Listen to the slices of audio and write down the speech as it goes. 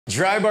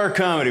Dry bar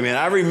comedy, man.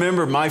 I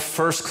remember my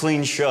first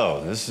clean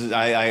show.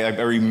 I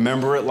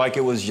remember it like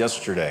it was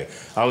yesterday.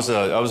 I was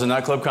a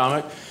nightclub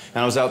comic,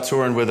 and I was out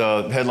touring with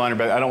a headliner.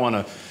 But I don't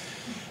want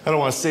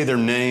to say their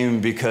name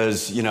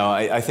because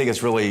I think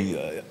it's really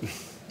I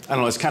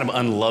don't know. It's kind of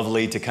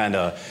unlovely to kind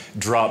of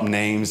drop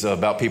names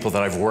about people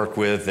that I've worked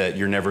with that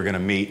you're never going to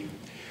meet.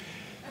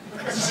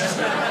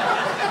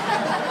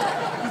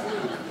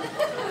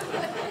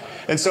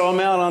 And so I'm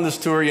out on this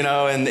tour,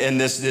 and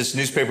this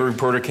newspaper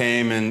reporter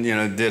came and,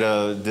 did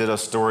a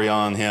story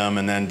on him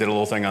and then did a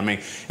little thing on me.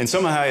 And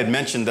somehow I had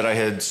mentioned that I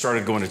had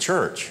started going to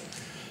church.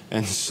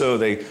 And so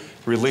they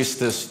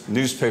released this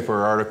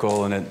newspaper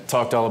article and it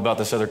talked all about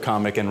this other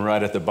comic, and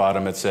right at the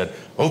bottom it said,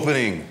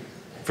 "Opening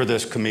for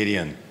this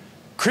comedian,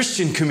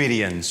 Christian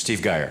comedian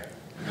Steve Geyer."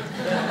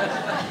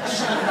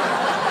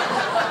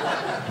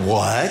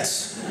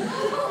 What?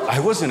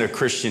 I wasn't a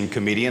Christian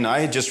comedian. I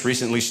had just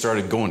recently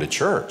started going to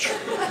church.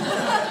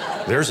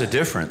 There's a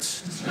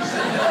difference.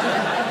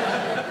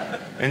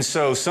 And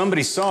so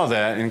somebody saw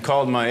that and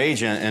called my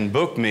agent and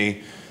booked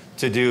me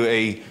to do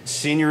a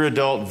senior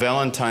adult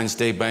Valentine's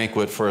Day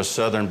banquet for a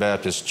Southern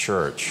Baptist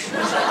church.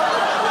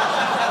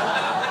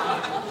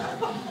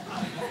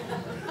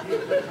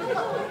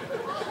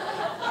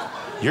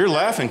 You're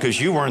laughing because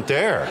you weren't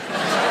there.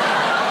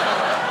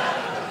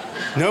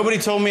 Nobody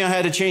told me I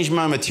had to change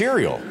my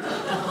material.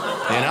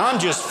 And I'm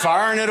just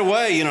firing it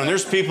away, and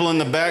there's people in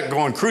the back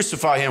going,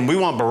 "Crucify him, we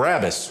want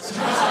Barabbas."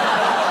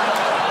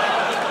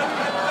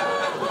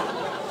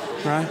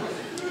 Right?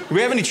 Do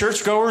we have any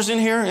churchgoers in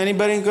here?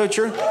 Anybody go to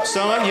church?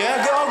 Someone?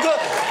 Yeah, go.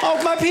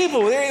 Oh, my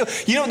people, there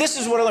you go. This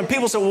is what I learned.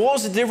 People say, "Well, what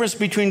was the difference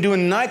between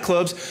doing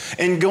nightclubs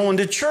and going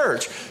to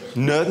church?"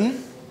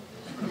 Nothing.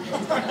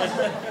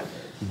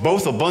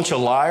 Both a bunch of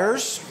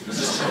liars.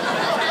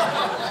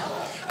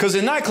 Because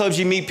in nightclubs,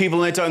 you meet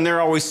people and they're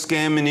always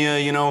scamming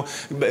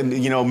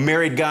you,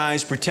 married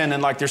guys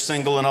pretending like they're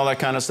single and all that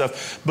kind of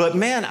stuff. But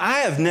man, I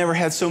have never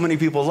had so many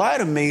people lie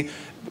to me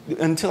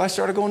until I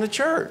started going to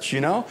church,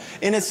 And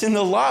it's in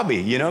the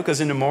lobby, because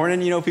in the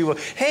morning, people,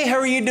 "Hey, how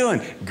are you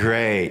doing?"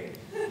 "Great."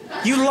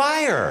 You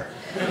liar.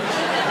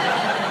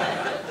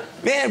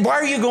 Man, why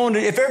are you going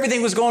to, if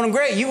everything was going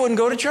great, you wouldn't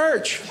go to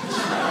church.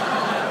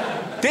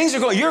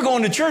 You're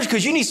going to church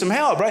because you need some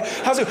help, right?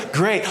 How's it?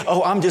 "Great.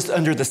 Oh, I'm just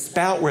under the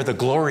spout where the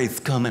glory's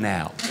coming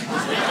out."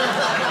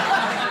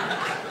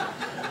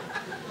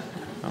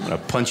 I'm going to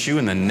punch you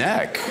in the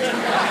neck.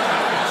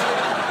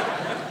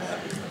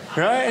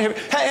 Right?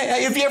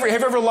 Hey, have you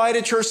ever lied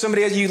at church?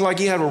 Somebody you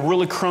had a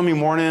really crummy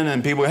morning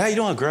and people, "Hey, you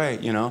doing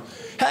great,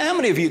 How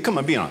many of you, come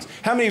on, be honest.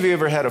 How many of you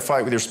ever had a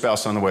fight with your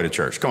spouse on the way to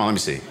church? Come on, let me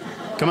see.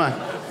 Come on.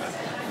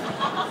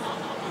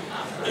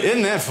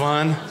 Isn't that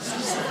fun?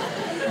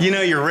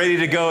 You're ready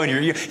to go,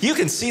 and you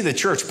can see the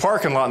church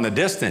parking lot in the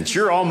distance.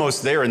 You're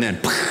almost there, and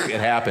then it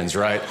happens,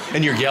 right?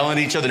 And you're yelling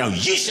at each other, "No,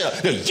 you shall,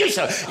 no, you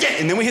shall." Yeah.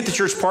 And then we hit the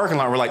church parking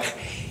lot. We're like,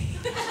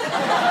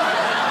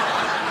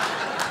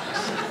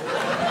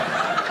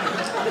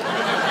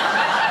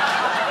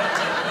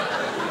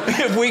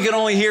 if we could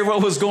only hear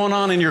what was going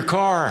on in your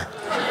car.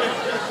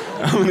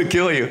 "I'm going to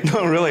kill you."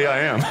 "No, really, I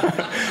am.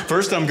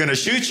 First, I'm going to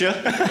shoot you,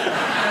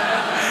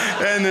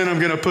 and then I'm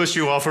going to push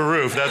you off a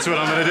roof. That's what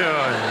I'm going to do."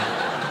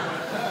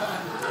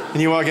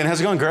 And you walk in, "How's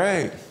it going?"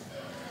 "Great."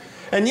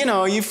 And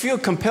you feel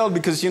compelled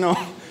because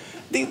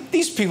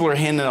these people are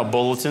handing out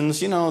bulletins.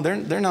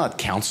 They're not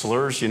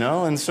counselors.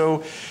 And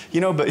so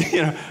but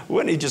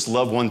wouldn't you just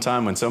love one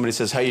time when somebody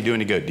says, "How you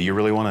doing?" You go, "Do you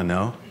really want to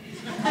know?"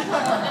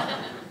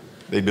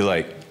 They'd be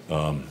like,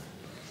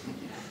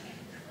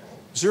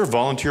 "Is there a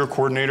volunteer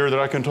coordinator that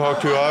I can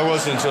talk to? I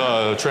wasn't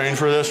trained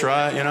for this,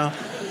 right?"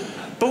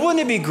 But wouldn't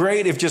it be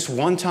great if just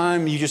one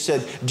time you just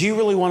said, "Do you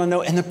really want to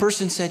know?" And the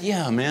person said,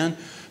 "Yeah, man.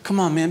 Come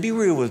on, man, be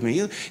real with me.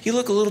 You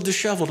look a little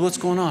disheveled. What's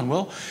going on?"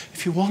 "Well,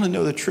 if you want to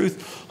know the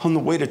truth, on the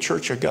way to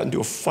church, I got into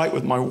a fight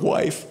with my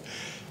wife.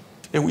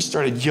 And we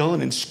started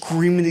yelling and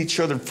screaming at each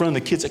other in front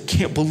of the kids. I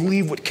can't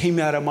believe what came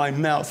out of my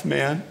mouth,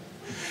 man.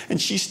 And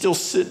she's still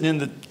sitting in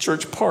the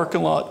church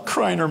parking lot,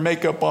 crying her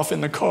makeup off in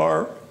the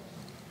car.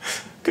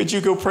 Could you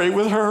go pray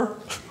with her?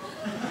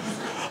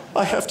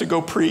 I have to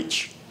go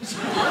preach."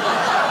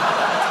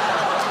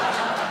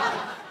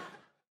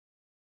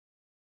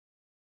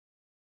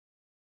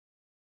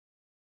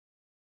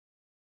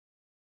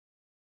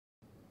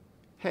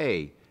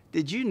 Hey,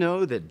 did you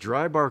know that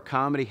Dry Bar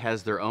Comedy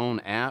has their own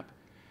app?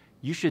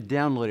 You should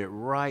download it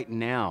right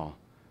now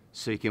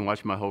so you can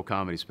watch my whole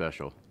comedy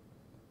special.